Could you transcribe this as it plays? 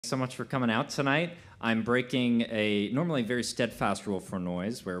So much for coming out tonight. I'm breaking a normally very steadfast rule for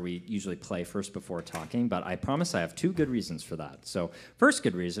Nois, where we usually play first before talking, but I promise I have two good reasons for that. So first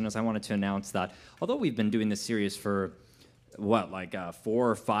good reason is I wanted to announce that although we've been doing this series for, 4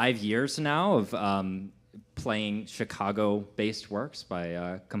 or 5 years now of playing Chicago-based works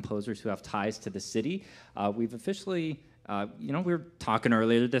by composers who have ties to the city, we've officially... we were talking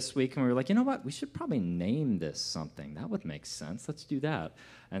earlier this week, and we were like, you know what? We should probably name this something. That would make sense. Let's do that.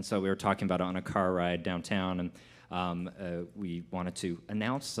 And so we were talking about it on a car ride downtown, and we wanted to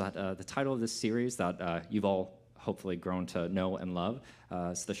announce that the title of this series that you've all hopefully grown to know and love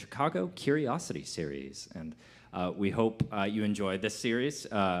is the Chicago Curiosity Series. And we hope you enjoy this series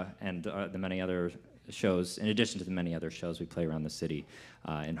and the many other shows, in addition to the many other shows we play around the city,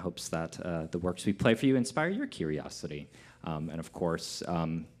 in hopes that the works we play for you inspire your curiosity. And of course,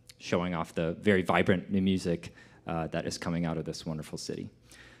 showing off the very vibrant new music that is coming out of this wonderful city.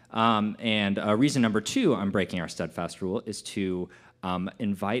 And reason number two, I'm breaking our steadfast rule, is to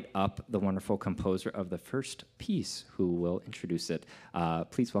invite up the wonderful composer of the first piece who will introduce it.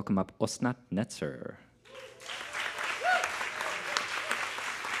 Please welcome up Osnat Netzer.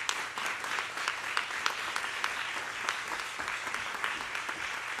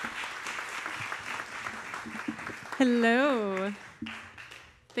 Hello.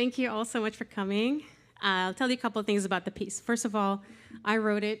 Thank you all so much for coming. I'll tell you a couple of things about the piece. First of all, I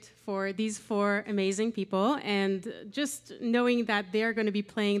wrote it for these four amazing people, and just knowing that they're going to be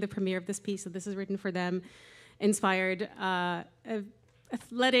playing the premiere of this piece, so this is written for them, inspired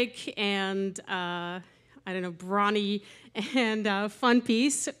athletic and, brawny and fun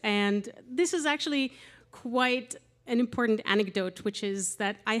piece. And this is actually quite an important anecdote, which is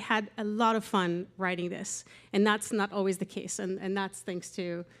that I had a lot of fun writing this, and that's not always the case, and that's thanks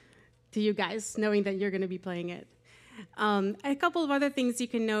to you guys, knowing that you're going to be playing it. A couple of other things you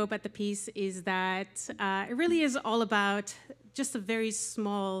can know about the piece is that it really is all about just a very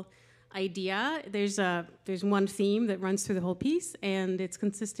small idea. There's one theme that runs through the whole piece, and it's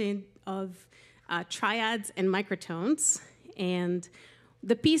consistent of triads and microtones, and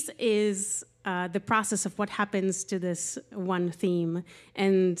the piece is the process of what happens to this one theme.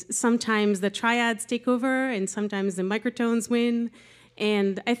 And sometimes the triads take over, and sometimes the microtones win.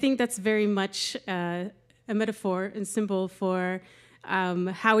 And I think that's very much a metaphor and symbol for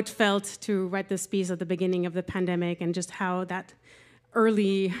how it felt to write this piece at the beginning of the pandemic, and just how that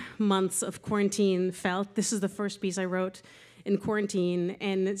early months of quarantine felt. This is the first piece I wrote in quarantine,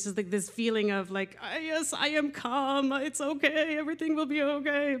 and it's just like this feeling of like, yes, I am calm, it's okay, everything will be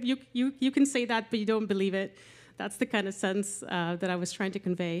okay. You can say that, but you don't believe it. That's the kind of sense that I was trying to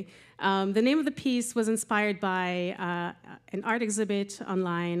convey. The name of the piece was inspired by an art exhibit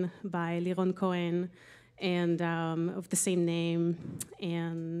online by Liron Cohen, and of the same name,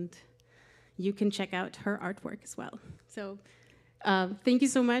 and you can check out her artwork as well. So thank you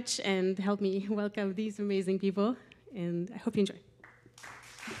so much, and help me welcome these amazing people. And I hope you enjoy.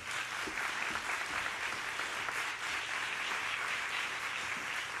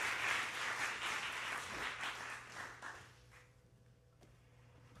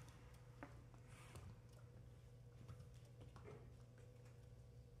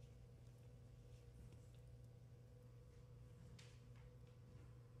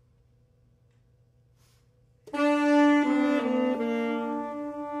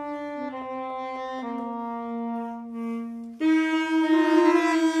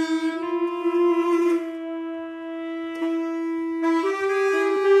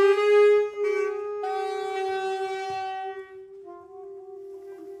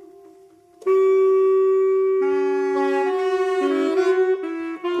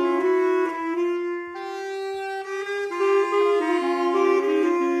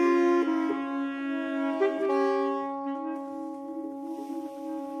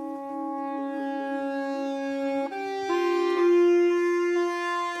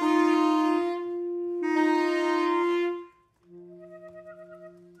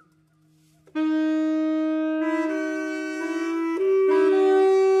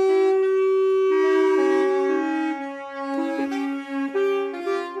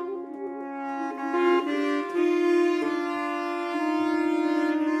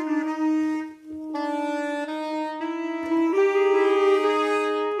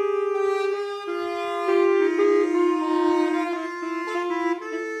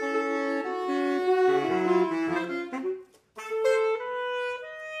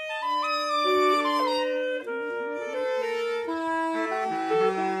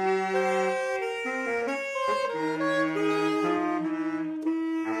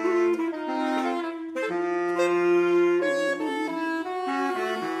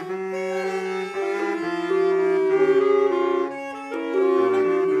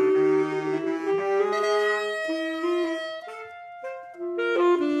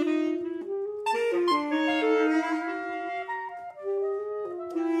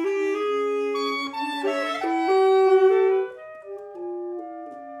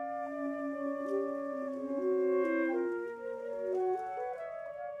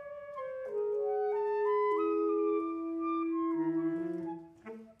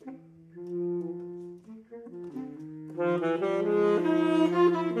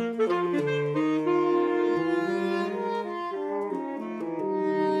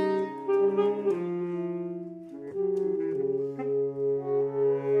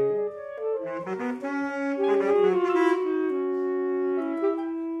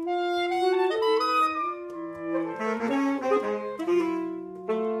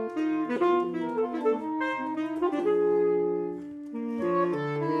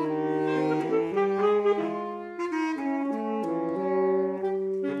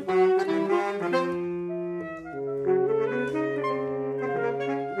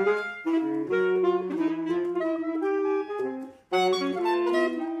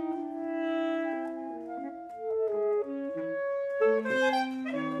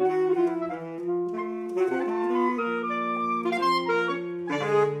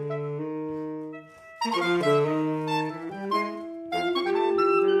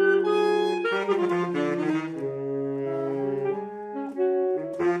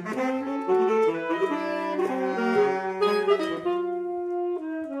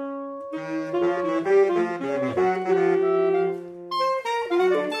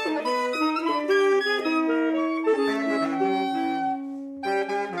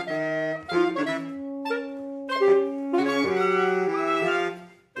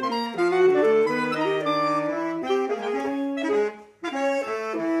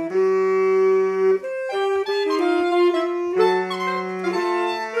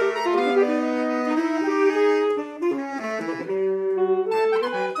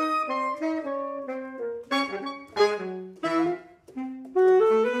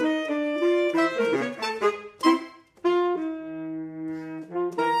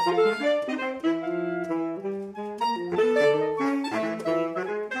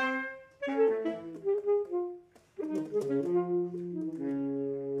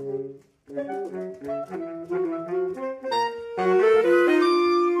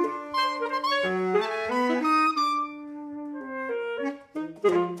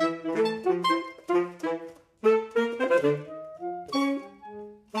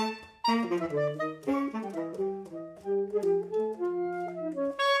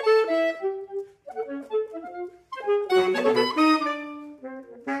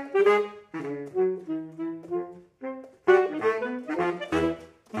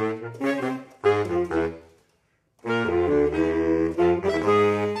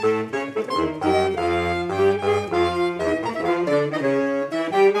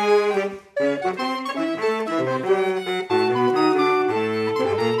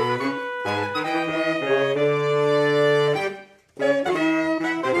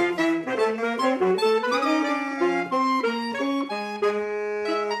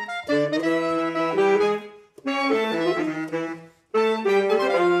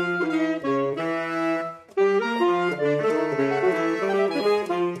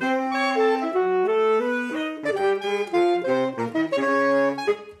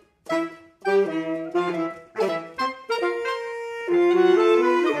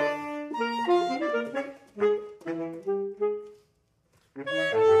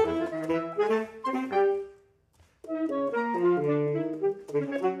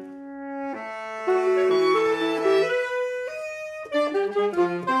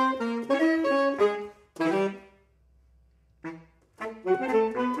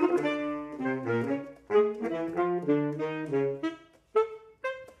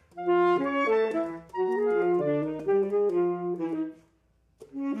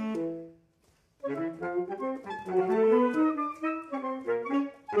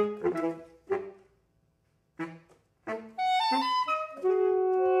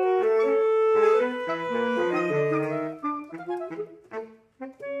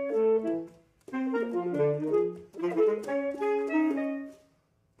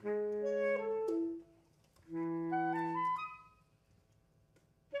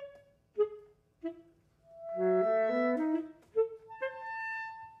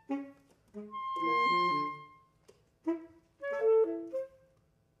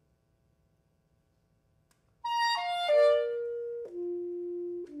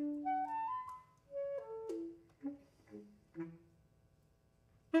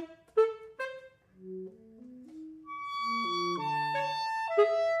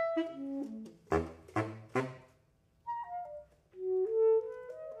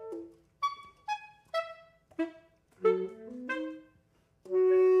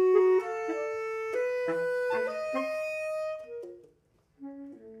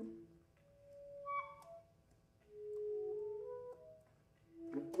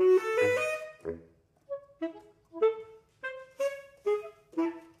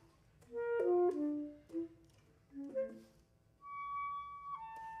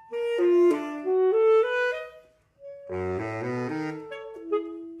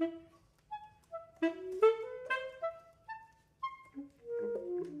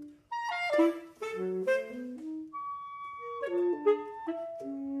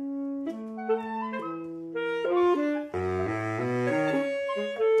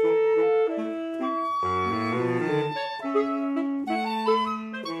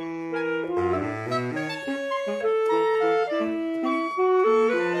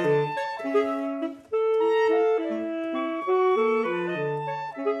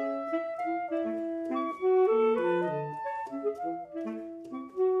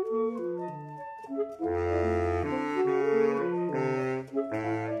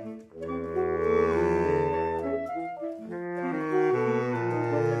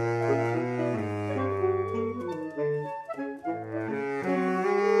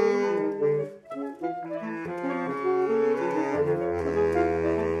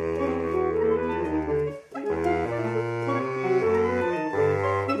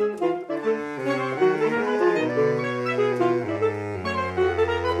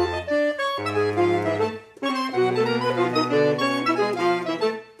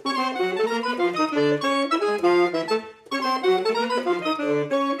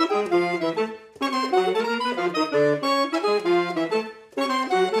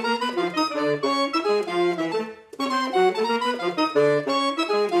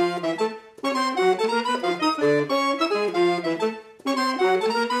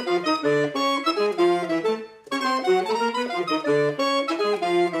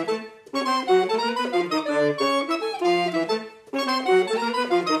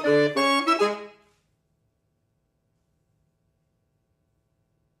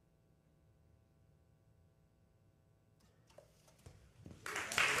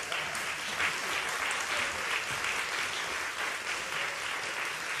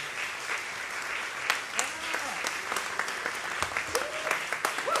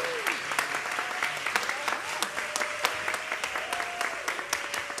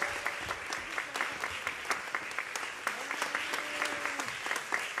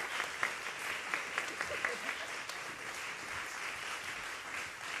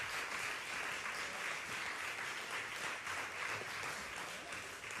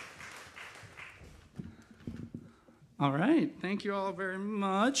 All right. Thank you all very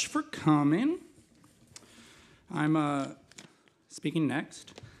much for coming. I'm speaking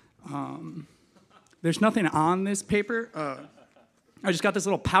next. There's nothing on this paper. I just got this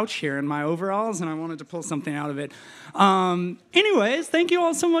little pouch here in my overalls, and I wanted to pull something out of it. Anyways, thank you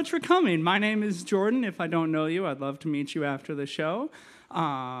all so much for coming. My name is Jordan. If I don't know you, I'd love to meet you after the show.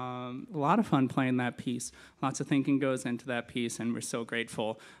 A lot of fun playing that piece. Lots of thinking goes into that piece, and we're so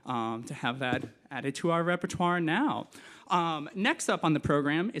grateful to have that added to our repertoire now. Next up on the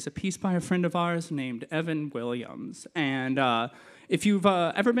program is a piece by a friend of ours named Evan Williams. And if you've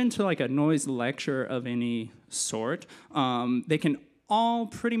ever been to like a Nois lecture of any sort, they can all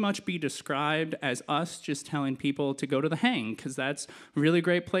pretty much be described as us just telling people to go to the hang, because that's a really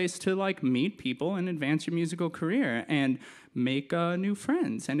great place to like meet people and advance your musical career and make new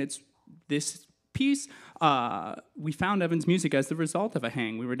friends. And it's this piece, we found Evan's music as the result of a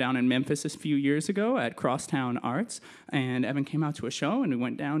hang. We were down in Memphis a few years ago at Crosstown Arts, and Evan came out to a show, and we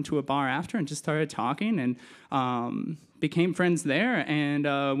went down to a bar after and just started talking and became friends there. And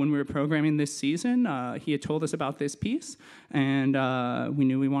when we were programming this season, he had told us about this piece, and we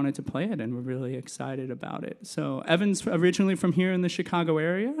knew we wanted to play it, and we're really excited about it. So Evan's originally from here in the Chicago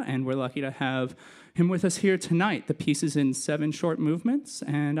area, and we're lucky to have him with us here tonight. The piece is in 7 short movements,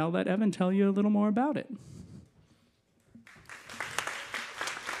 and I'll let Evan tell you a little more about it.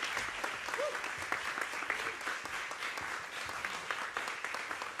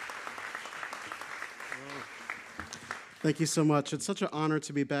 Thank you so much. It's such an honor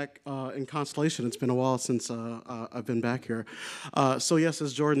to be back in Constellation. It's been a while since I've been back here. So yes,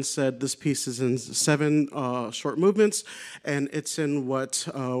 as Jordan said, this piece is in 7 short movements, and it's in what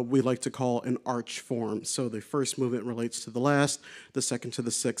we like to call an arch form. So the first movement relates to the last, the second to the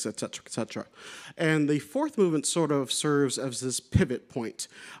sixth, etc., etc. And the fourth movement sort of serves as this pivot point.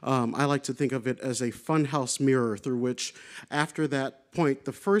 I like to think of it as a funhouse mirror through which, after that point,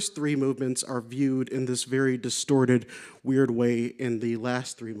 the first 3 movements are viewed in this very distorted, weird way in the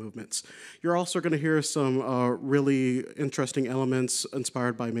last 3 movements. You're also going to hear some really interesting elements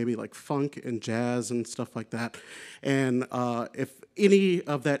inspired by maybe like funk and jazz and stuff like that. And if any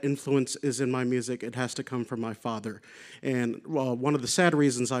of that influence is in my music, it has to come from my father. And one of the sad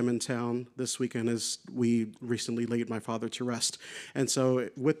reasons I'm in town this weekend is we recently laid my father to rest. And so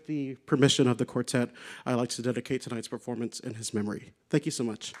with the permission of the quartet, I like to dedicate tonight's performance in his memory. Thank you so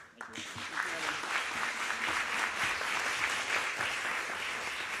much.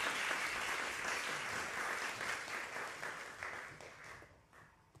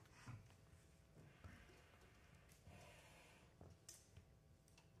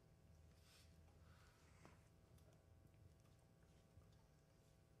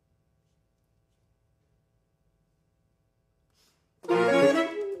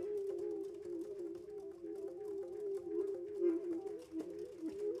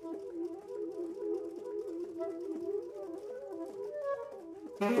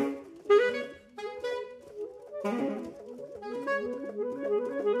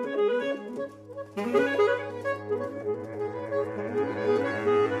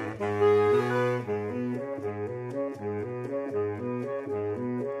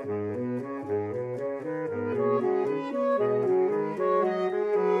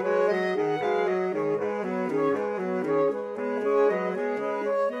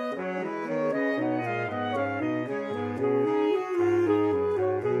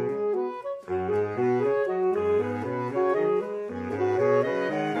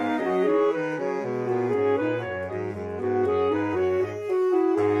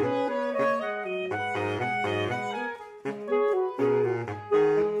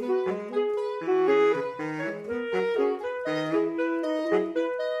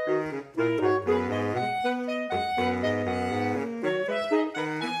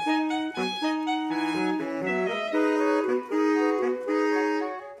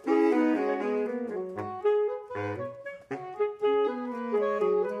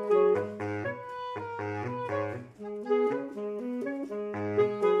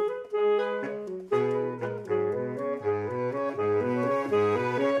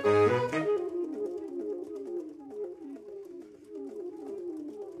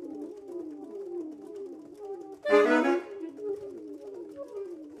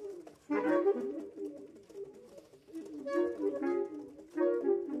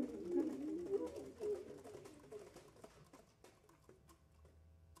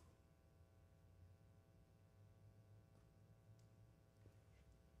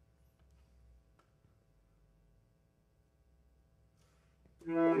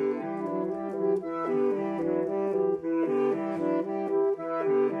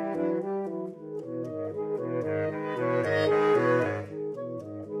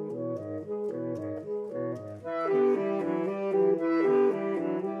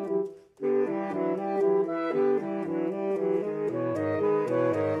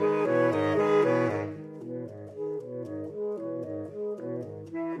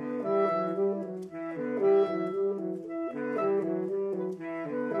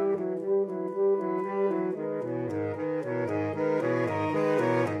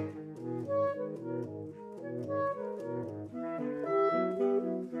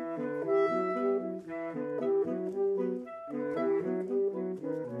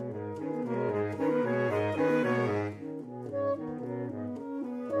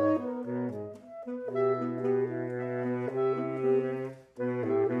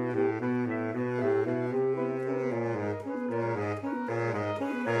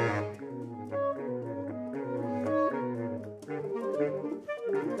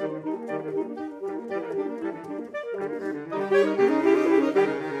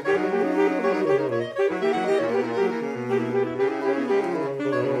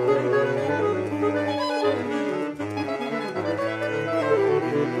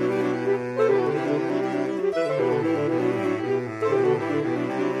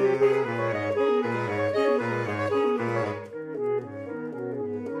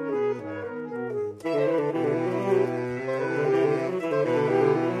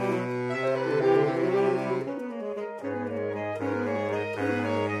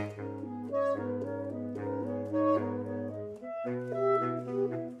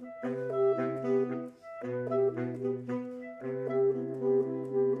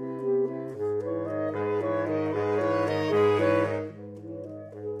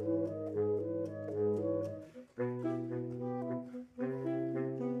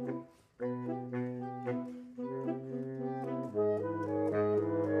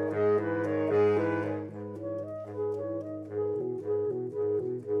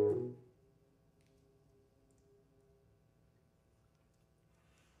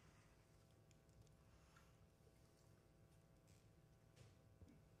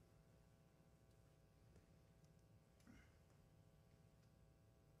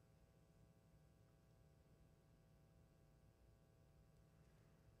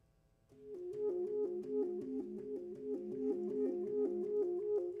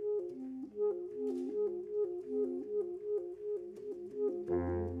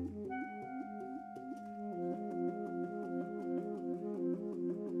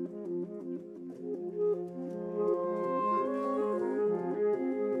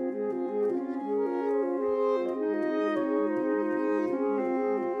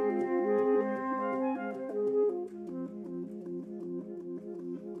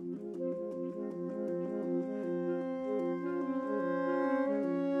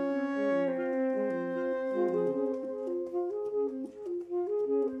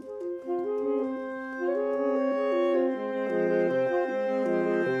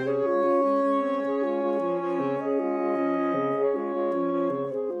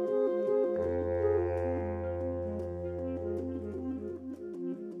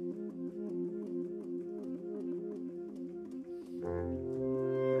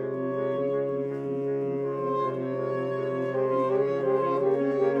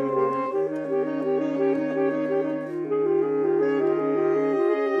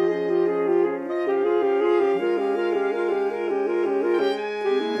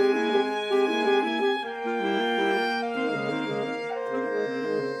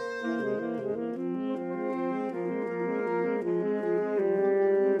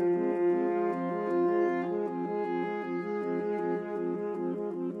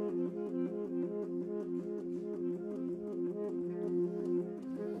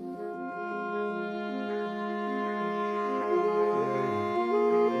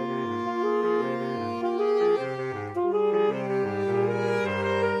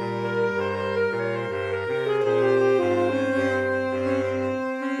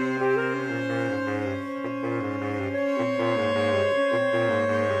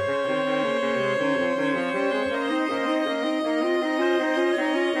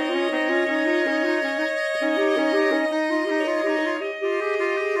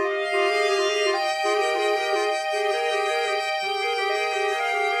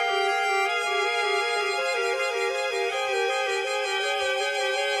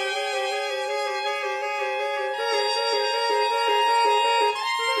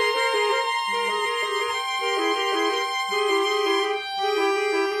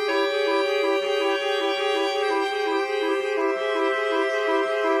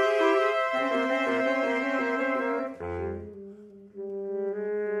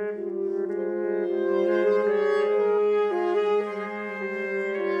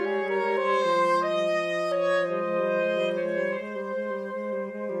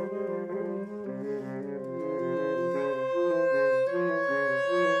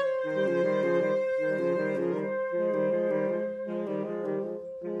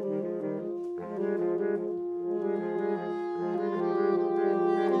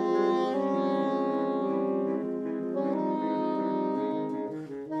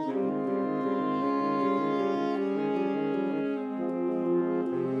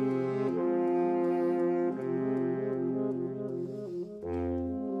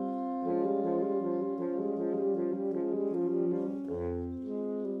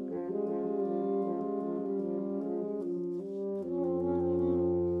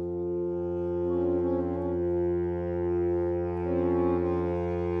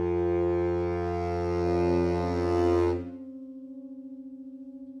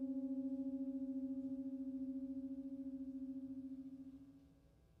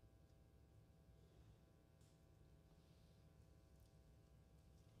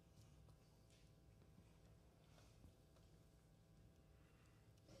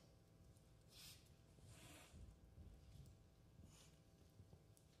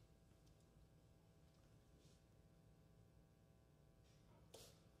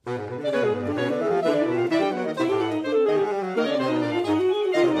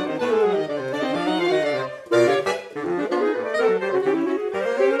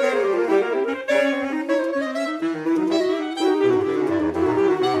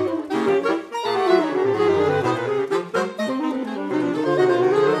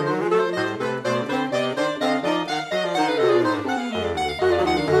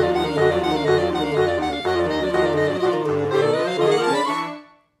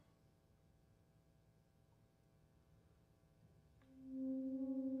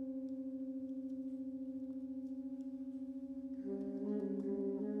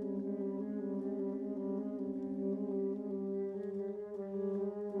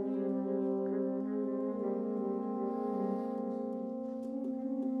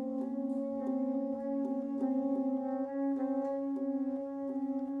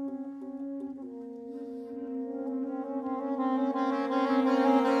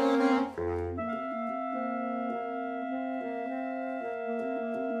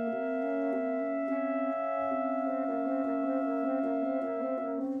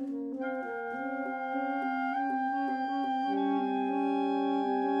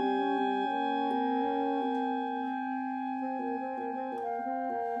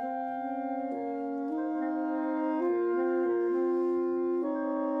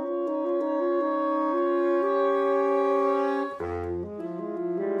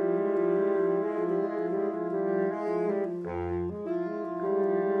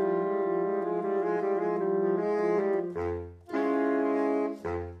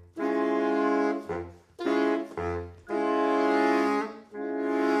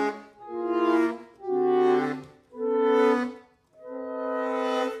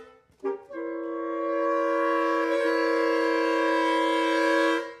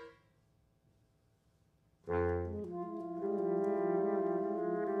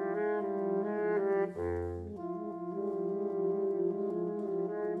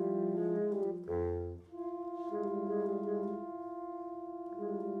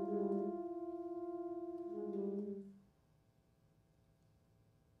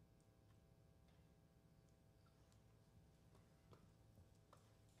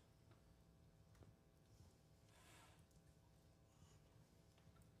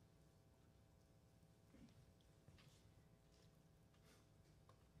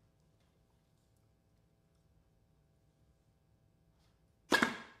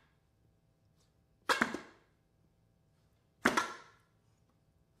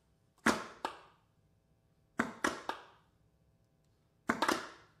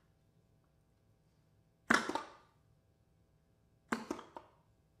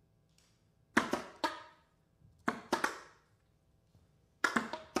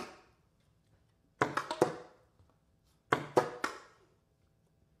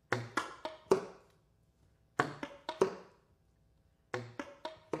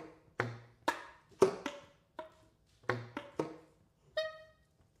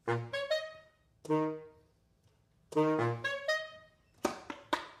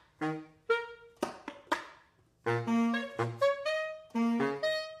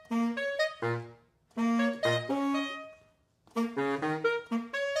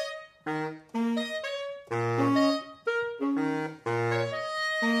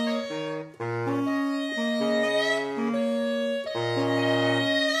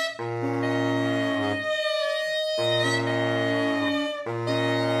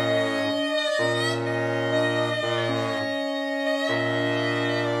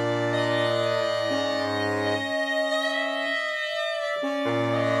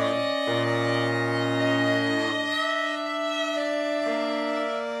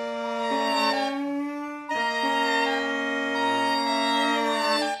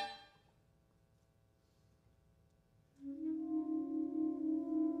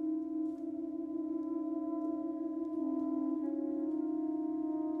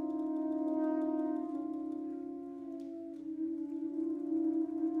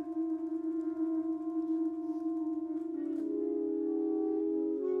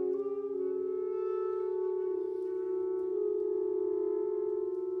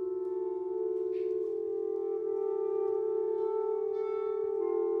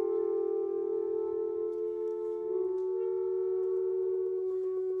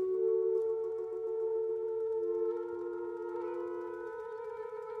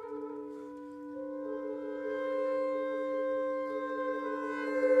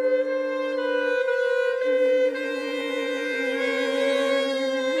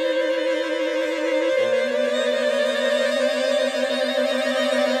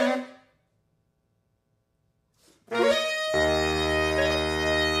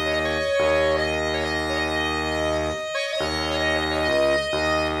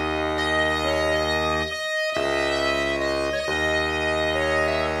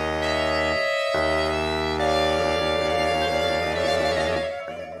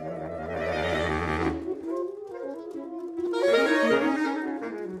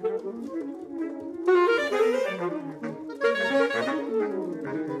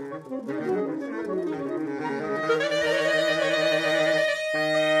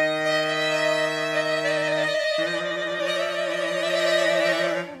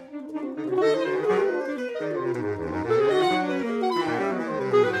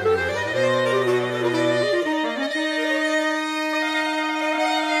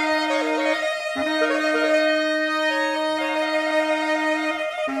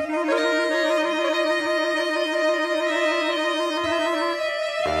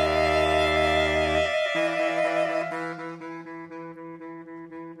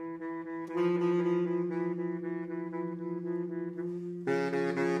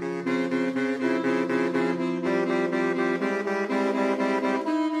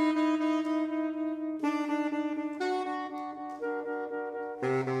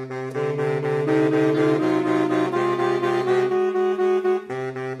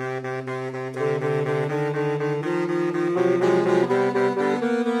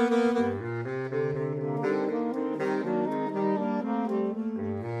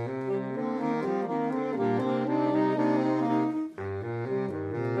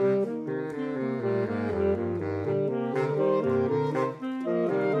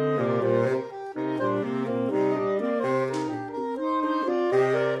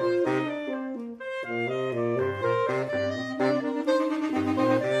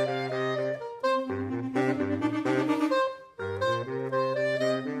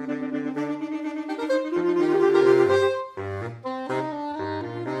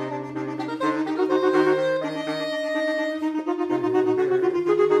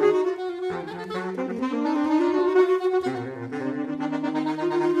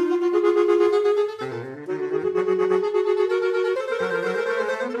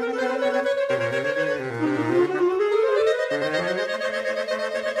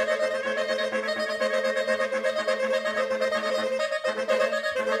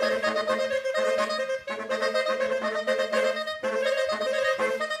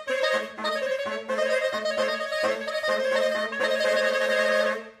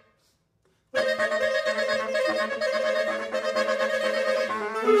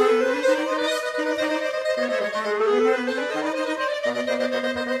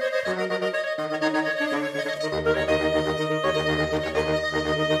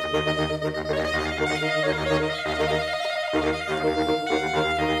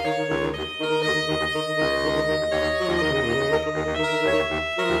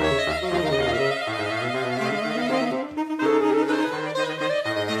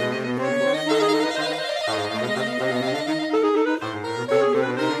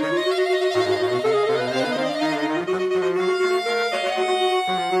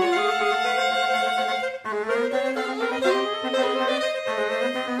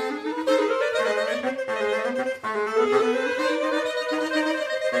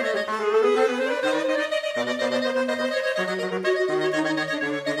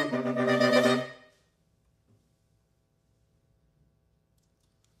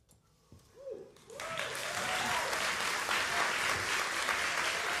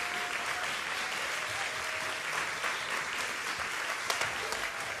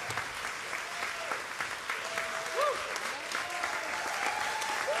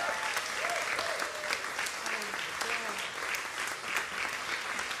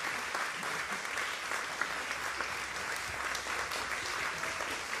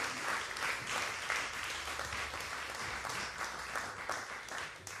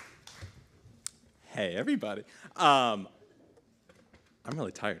 Hey, everybody. I'm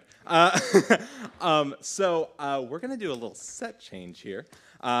really tired. So we're going to do a little set change here.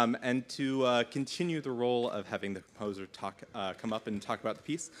 And to continue the role of having the composer come up and talk about the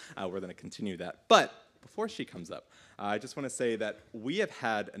piece, we're going to continue that. But before she comes up, I just want to say that we have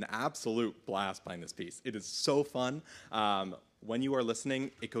had an absolute blast playing this piece. It is so fun. When you are listening,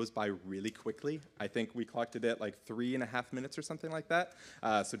 it goes by really quickly. I think we clocked it at like 3.5 minutes or something like that.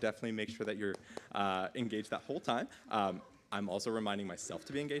 So definitely make sure that you're engaged that whole time. I'm also reminding myself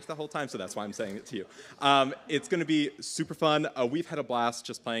to be engaged the whole time, so that's why I'm saying it to you. It's going to be super fun. We've had a blast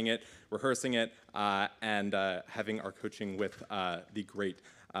just playing it, rehearsing it, and having our coaching with the great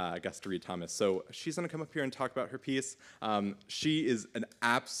Augusta Reed Thomas. So she's going to come up here and talk about her piece. She is an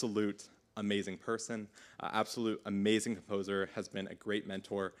absolute amazing person, absolute amazing composer, has been a great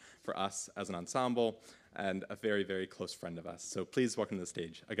mentor for us as an ensemble, and a very, very close friend of us. So please welcome to the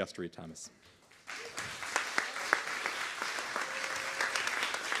stage, Augusta Reed Thomas.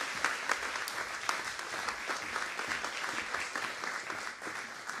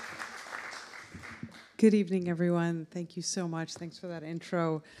 Good evening, everyone. Thank you so much. Thanks for that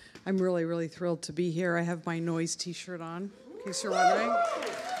intro. I'm really, really thrilled to be here. I have my Nois t-shirt on, in case you're wondering.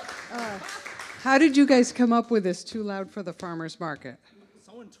 How did you guys come up with this too loud for the farmer's market?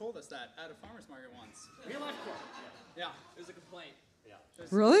 Someone told us that at a farmer's market once. Real life quote. Yeah. It was a complaint. Yeah.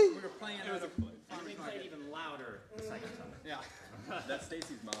 Really? We were playing at a farmer's market. Played even louder the second time. Yeah. That's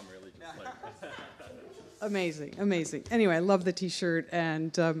Stacy's mom, really. Just like. Amazing, amazing. Anyway, I love the t-shirt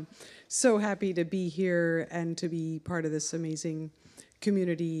and so happy to be here and to be part of this amazing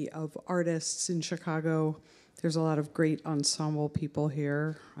community of artists in Chicago. There's a lot of great ensemble people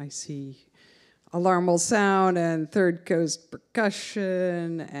here. I see Alarmal Sound and Third Coast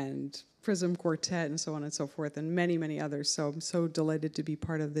Percussion and Prism Quartet and so on and so forth, and many, many others. So I'm so delighted to be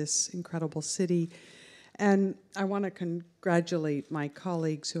part of this incredible city. And I want to congratulate my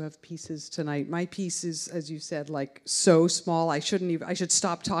colleagues who have pieces tonight. My piece is, as you said, like so small. I should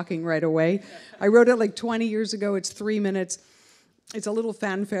stop talking right away. I wrote it like 20 years ago. It's 3 minutes. It's a little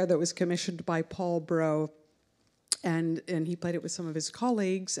fanfare that was commissioned by Paul Bro. And he played it with some of his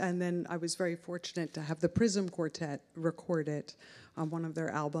colleagues. And then I was very fortunate to have the Prism Quartet record it on one of their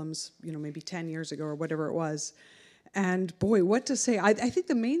albums, maybe 10 years ago or whatever it was. And boy, what to say? I think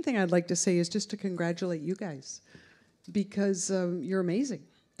the main thing I'd like to say is just to congratulate you guys, because you're amazing.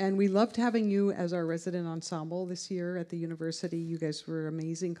 And we loved having you as our resident ensemble this year at the university. You guys were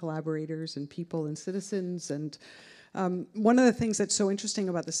amazing collaborators and people and citizens. And one of the things that's so interesting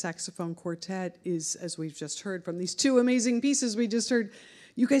about the saxophone quartet is, as we've just heard from these two amazing pieces we just heard,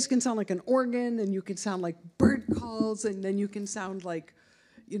 you guys can sound like an organ, and you can sound like bird calls, and then you can sound like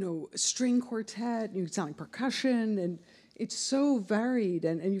a string quartet, and you can sound like percussion, and it's so varied,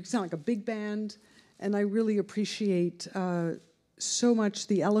 and you can sound like a big band, and I really appreciate so much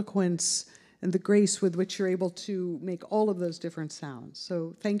the eloquence and the grace with which you're able to make all of those different sounds.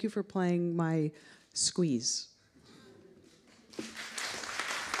 So thank you for playing my squeeze.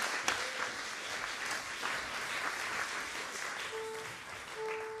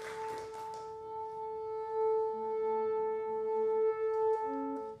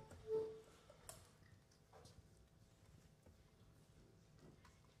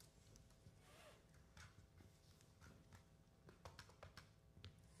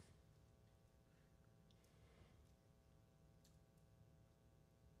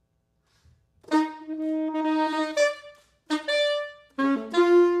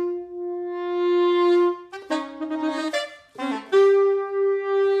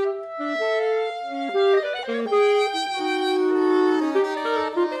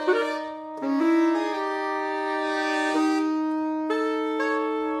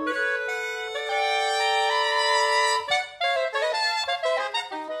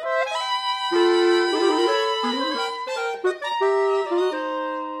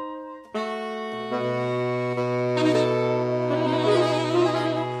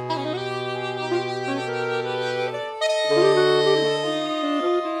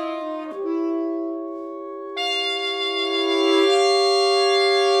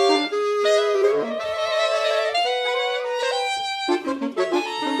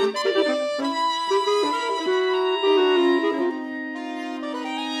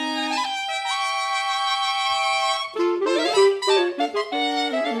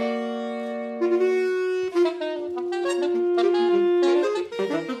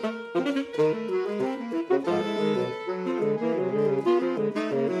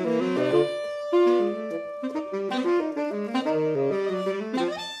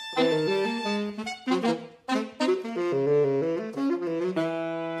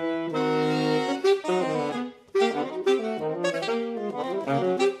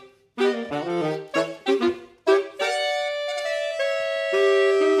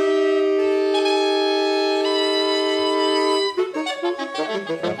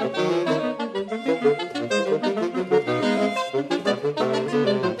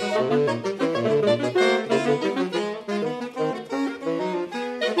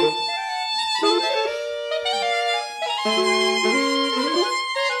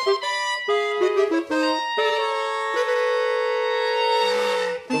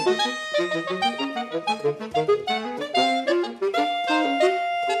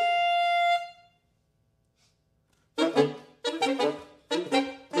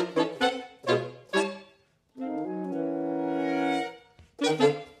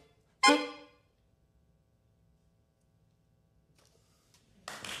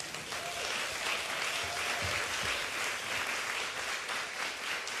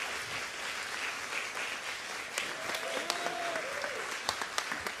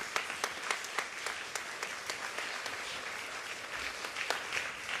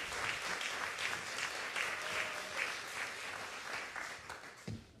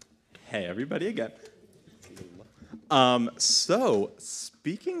 Hey, everybody again. So,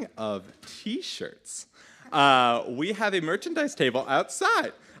 speaking of T-shirts, we have a merchandise table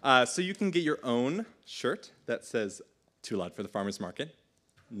outside. So you can get your own shirt that says, "Too Loud for the Farmer's Market,"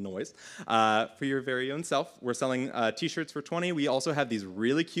 Noise, for your very own self. We're selling T-shirts for $20. We also have these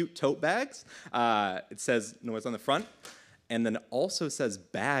really cute tote bags. It says Noise on the front, and then also says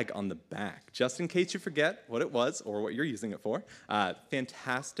bag on the back, just in case you forget what it was or what you're using it for.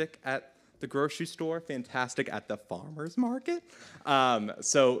 Fantastic at the grocery store, fantastic at the farmer's market.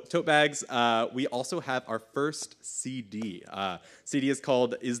 So tote bags, we also have our first CD. CD is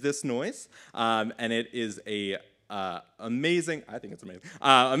called Is This Noise? And it is a amazing, I think it's amazing,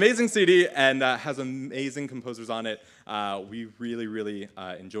 amazing CD, and has amazing composers on it. We really, really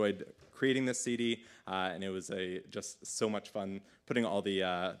enjoyed creating this CD, and it was just so much fun putting all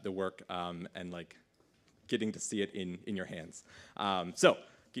the work and like getting to see it in your hands. So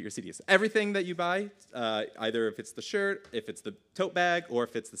get your CDs. Everything that you buy, either if it's the shirt, if it's the tote bag, or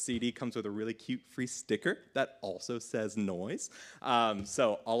if it's the CD, comes with a really cute free sticker that also says Noise.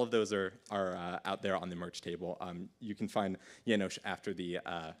 So all of those are out there on the merch table. You can find Janosch after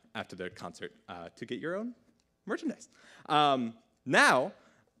the concert to get your own merchandise. Now,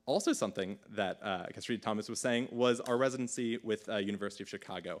 also something that I guess Reed Thomas was saying was our residency with University of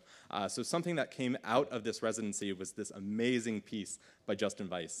Chicago. So something that came out of this residency was this amazing piece by Justin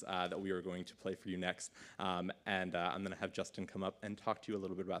Weiss that we are going to play for you next. And I'm going to have Justin come up and talk to you a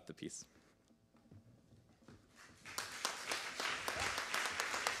little bit about the piece.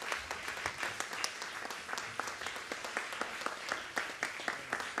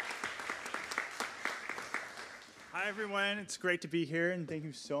 Hi, everyone. It's great to be here, and thank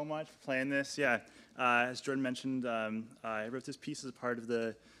you so much for playing this. Yeah, as Jordan mentioned, I wrote this piece as a part of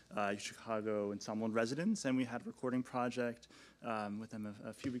the Chicago Ensemble in Residence, and we had a recording project with them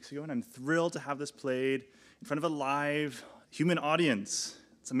a few weeks ago, and I'm thrilled to have this played in front of a live human audience.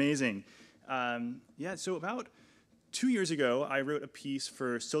 It's amazing. Yeah, so about 2 years ago, I wrote a piece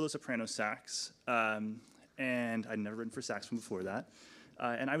for solo soprano sax, and I'd never written for saxophone before that.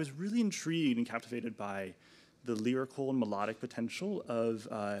 And I was really intrigued and captivated by the lyrical and melodic potential of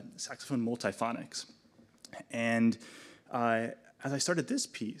saxophone multiphonics. And as I started this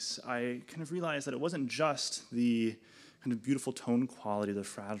piece, I kind of realized that it wasn't just the kind of beautiful tone quality, the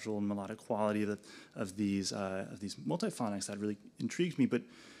fragile and melodic quality of these multiphonics that really intrigued me, but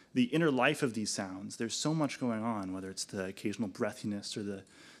the inner life of these sounds. There's so much going on, whether it's the occasional breathiness or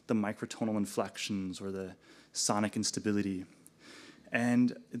the microtonal inflections or the sonic instability.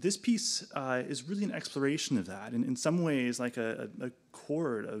 And this piece is really an exploration of that, and in some ways, like a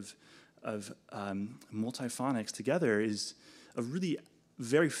chord of multiphonics together is a really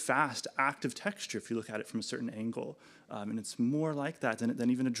very fast, active texture if you look at it from a certain angle, and it's more like that than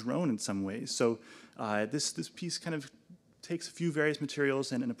even a drone in some ways. So this piece kind of takes a few various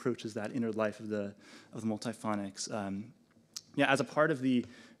materials and approaches that inner life of the multiphonics. Yeah, as a part of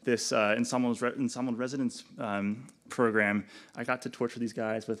this ensemble residence program, I got to torture these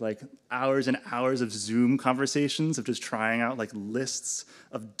guys with like hours and hours of Zoom conversations of just trying out like lists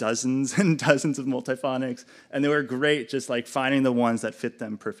of dozens and dozens of multiphonics, and they were great, just like finding the ones that fit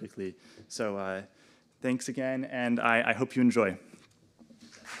them perfectly. So thanks again, and I hope you enjoy.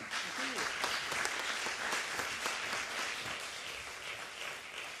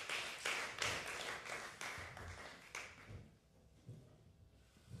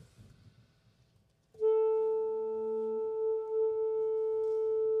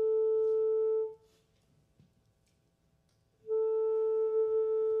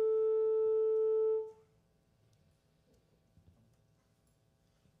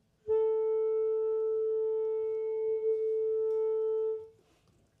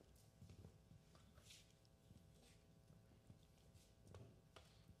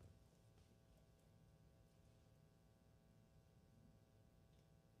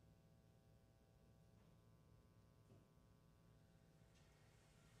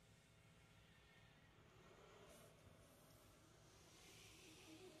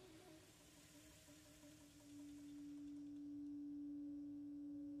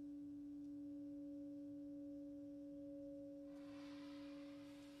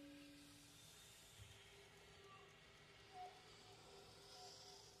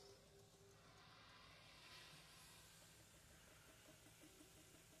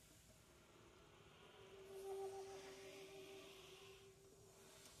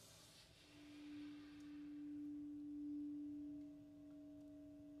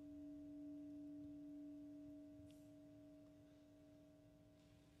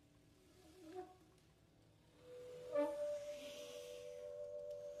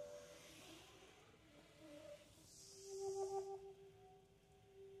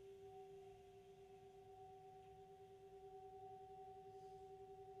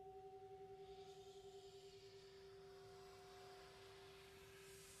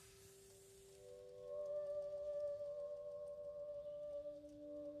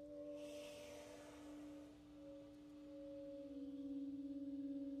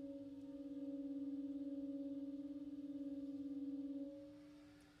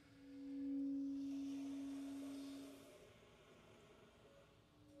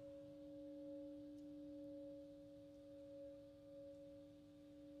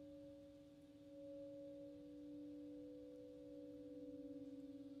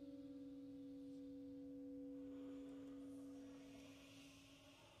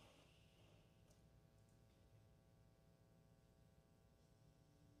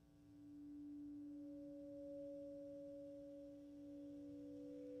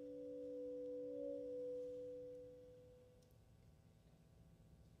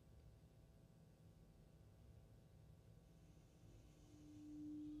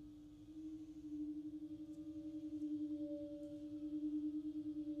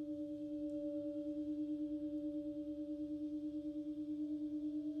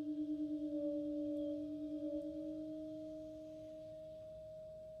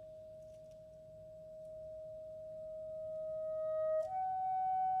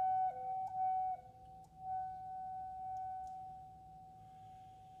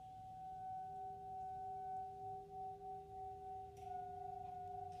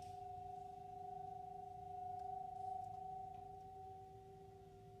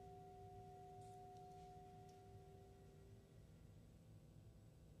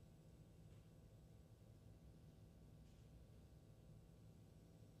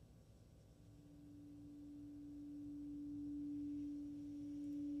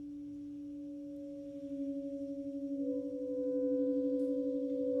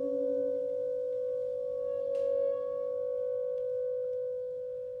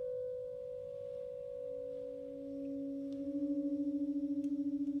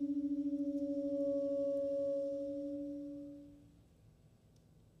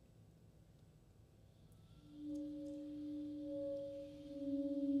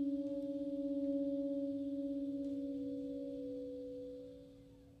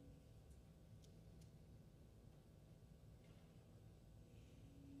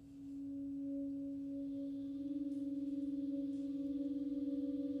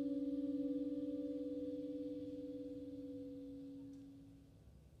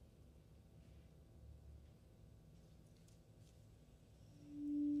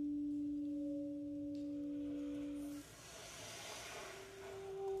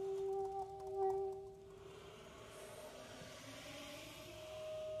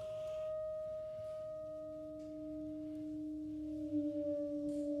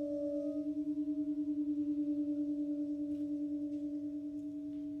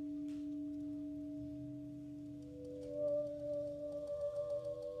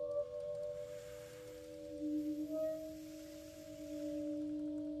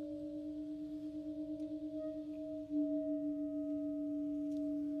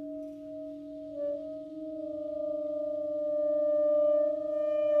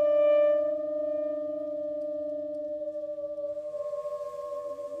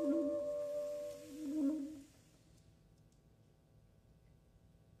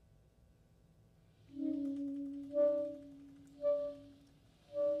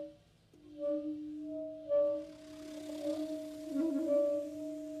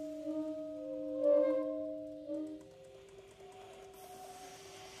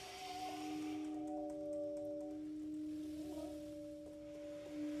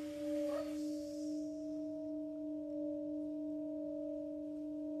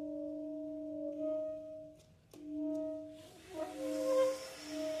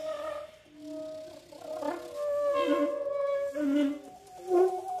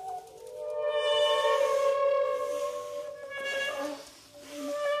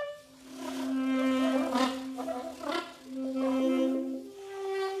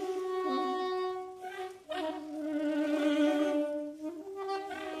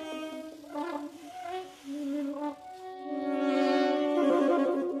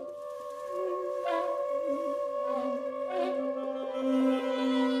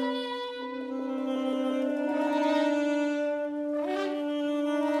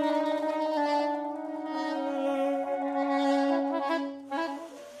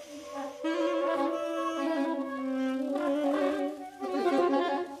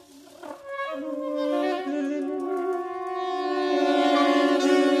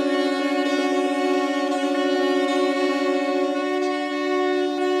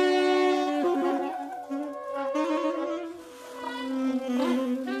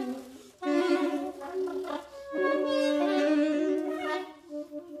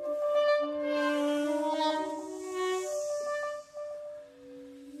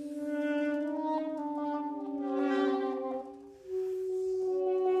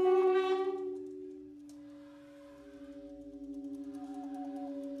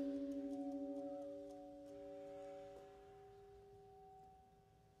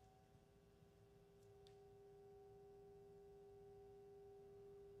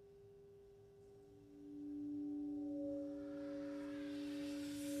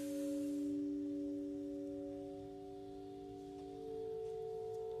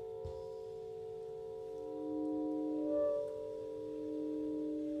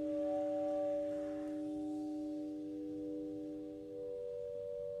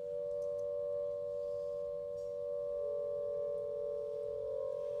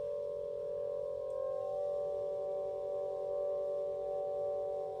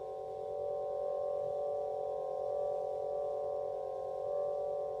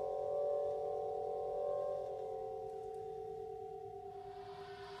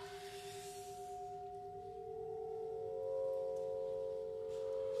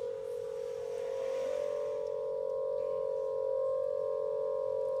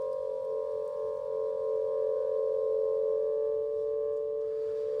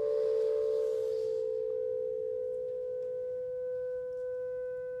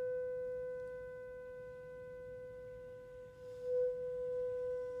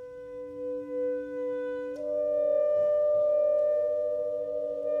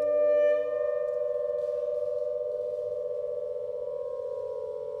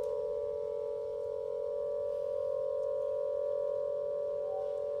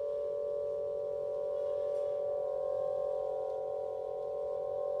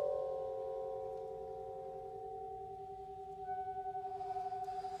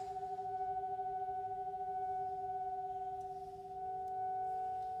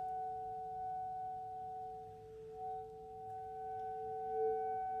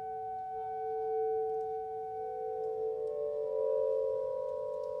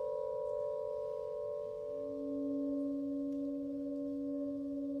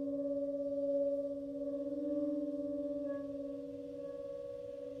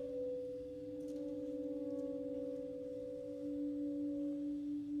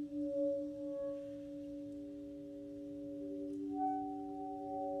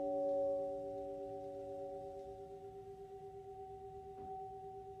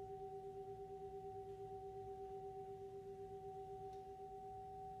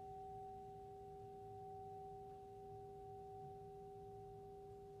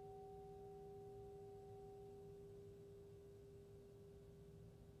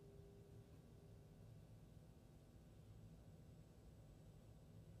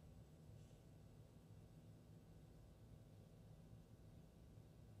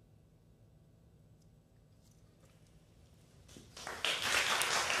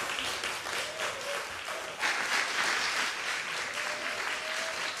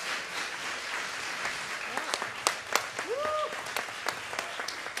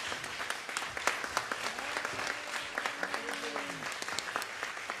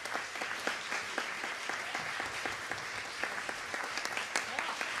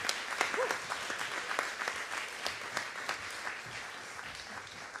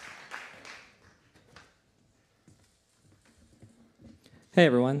 Hey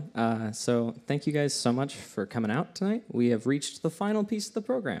everyone. So thank you guys so much for coming out tonight. We have reached the final piece of the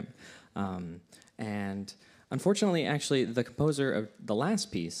program. And unfortunately, actually, the composer of the last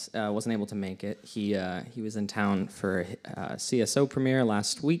piece wasn't able to make it. He was in town for a CSO premiere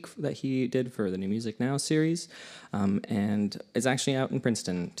last week that he did for the New Music Now series, and is actually out in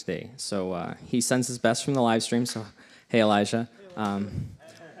Princeton today. So he sends his best from the live stream. So hey, Elijah.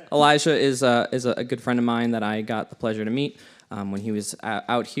 Elijah is a good friend of mine that I got the pleasure to meet when he was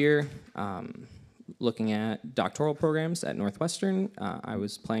out here looking at doctoral programs at Northwestern. I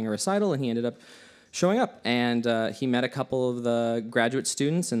was playing a recital, and he ended up showing up. And he met a couple of the graduate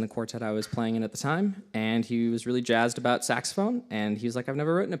students in the quartet I was playing in at the time, and he was really jazzed about saxophone. And he was like, "I've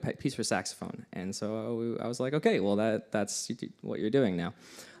never written a piece for saxophone." And so I was like, "Okay, well that's what you're doing now."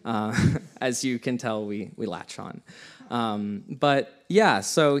 As you can tell, we latch on. But yeah,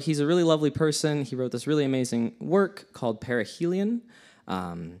 so he's a really lovely person. He wrote this really amazing work called Perihelion.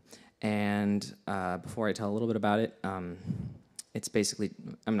 And before I tell a little bit about it, it's basically,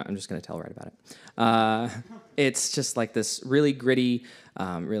 I'm just going to tell right about it. It's just like this really gritty,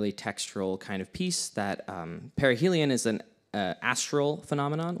 really textural kind of piece that perihelion is an astral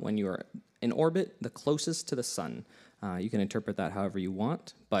phenomenon when you are in orbit the closest to the sun. You can interpret that however you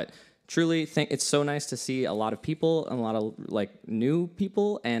want, but truly it's so nice to see a lot of people, and a lot of like new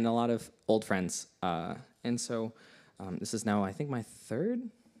people, and a lot of old friends. And so this is now, I think, my third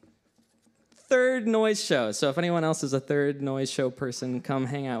Nois show. So if anyone else is a third Nois show person, come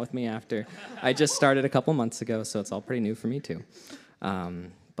hang out with me after. I just started a couple months ago, so it's all pretty new for me too.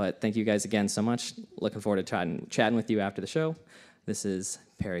 But thank you guys again so much. Looking forward to chatting with you after the show. This is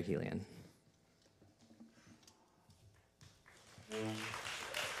Perihelion.